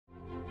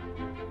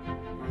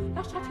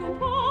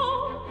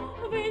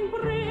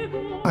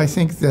I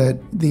think that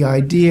the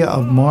idea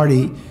of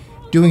Marty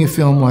doing a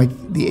film like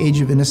The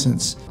Age of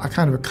Innocence, a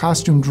kind of a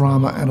costume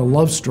drama and a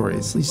love story,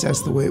 at least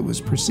that's the way it was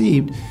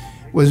perceived,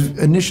 was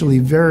initially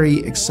very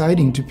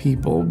exciting to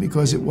people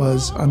because it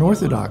was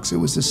unorthodox. It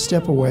was a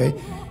step away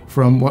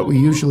from what we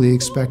usually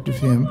expect of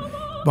him,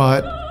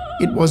 but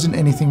it wasn't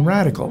anything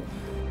radical.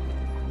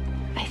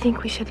 I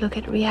think we should look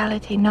at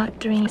reality, not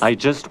dreams. I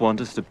just want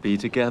us to be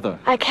together.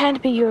 I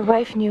can't be your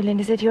wife, Newland.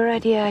 Is it your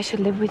idea I should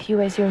live with you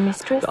as your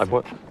mistress?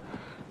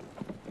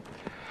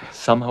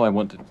 Somehow I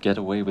want to get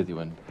away with you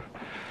and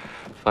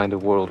find a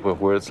world where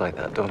words like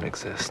that don't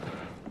exist.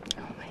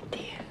 Oh, my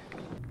dear.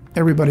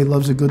 Everybody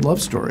loves a good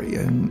love story,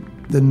 and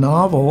the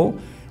novel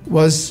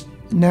was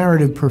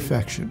narrative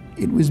perfection.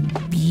 It was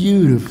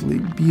beautifully,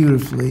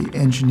 beautifully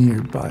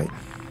engineered by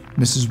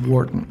Mrs.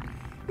 Wharton.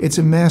 It's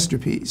a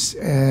masterpiece,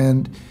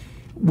 and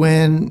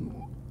when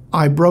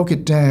I broke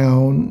it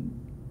down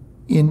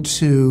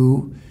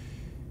into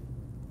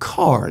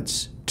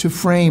cards to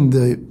frame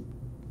the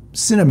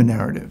cinema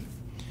narrative,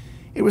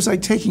 it was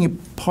like taking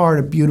apart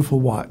a beautiful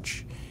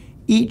watch.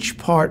 Each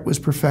part was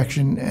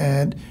perfection,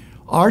 and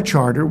our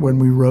charter when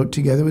we wrote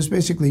together was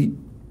basically,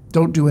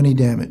 don't do any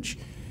damage.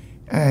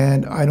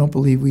 And I don't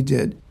believe we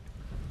did.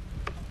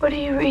 What are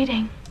you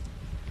reading?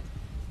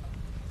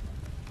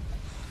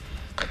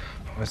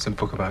 Oh, it's a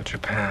book about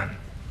Japan.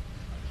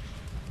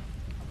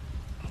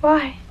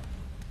 Why?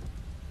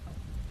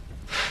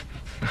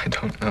 I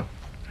don't know.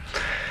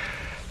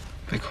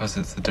 Because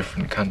it's a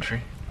different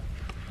country.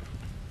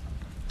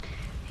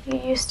 You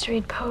used to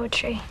read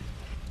poetry.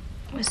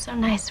 It was so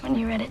nice when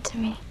you read it to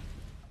me.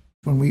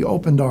 When we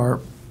opened our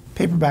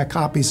paperback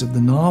copies of the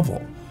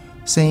novel,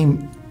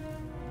 same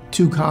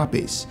 2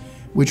 copies,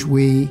 which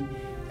we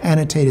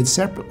annotated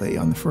separately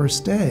on the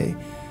first day,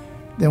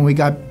 then we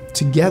got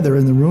together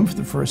in the room for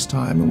the first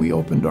time and we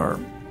opened our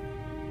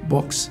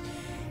books,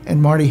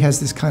 and Marty has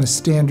this kind of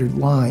standard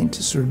line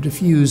to sort of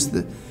diffuse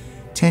the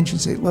tension,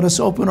 say, let us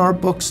open our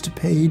books to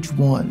page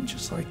 1,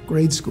 just like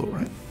grade school,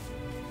 right?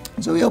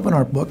 And so we open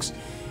our books,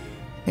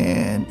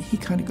 and he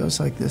kind of goes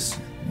like this,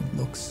 and he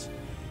looks,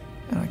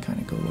 and I kind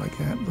of go like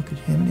that, look at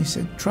him, and he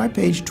said, try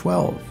page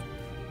 12.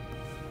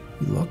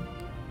 We look.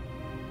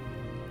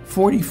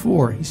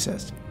 44, he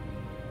says.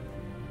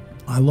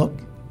 I look,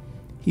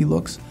 he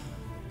looks.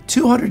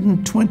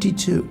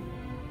 222.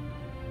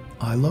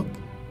 I look,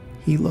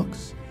 he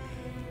looks.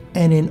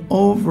 And in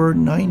over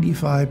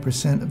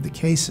 95% of the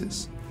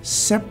cases,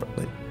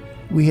 separately,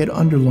 we had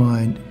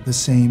underlined the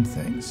same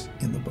things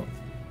in the book.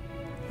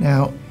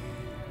 Now,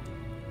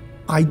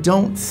 I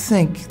don't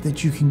think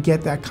that you can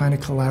get that kind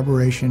of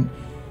collaboration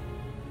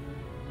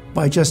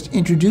by just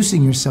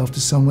introducing yourself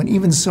to someone,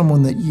 even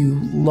someone that you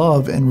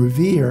love and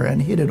revere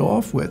and hit it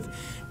off with,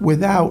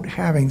 without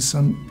having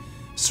some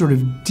sort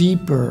of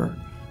deeper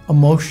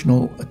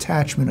emotional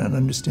attachment and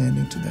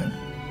understanding to them.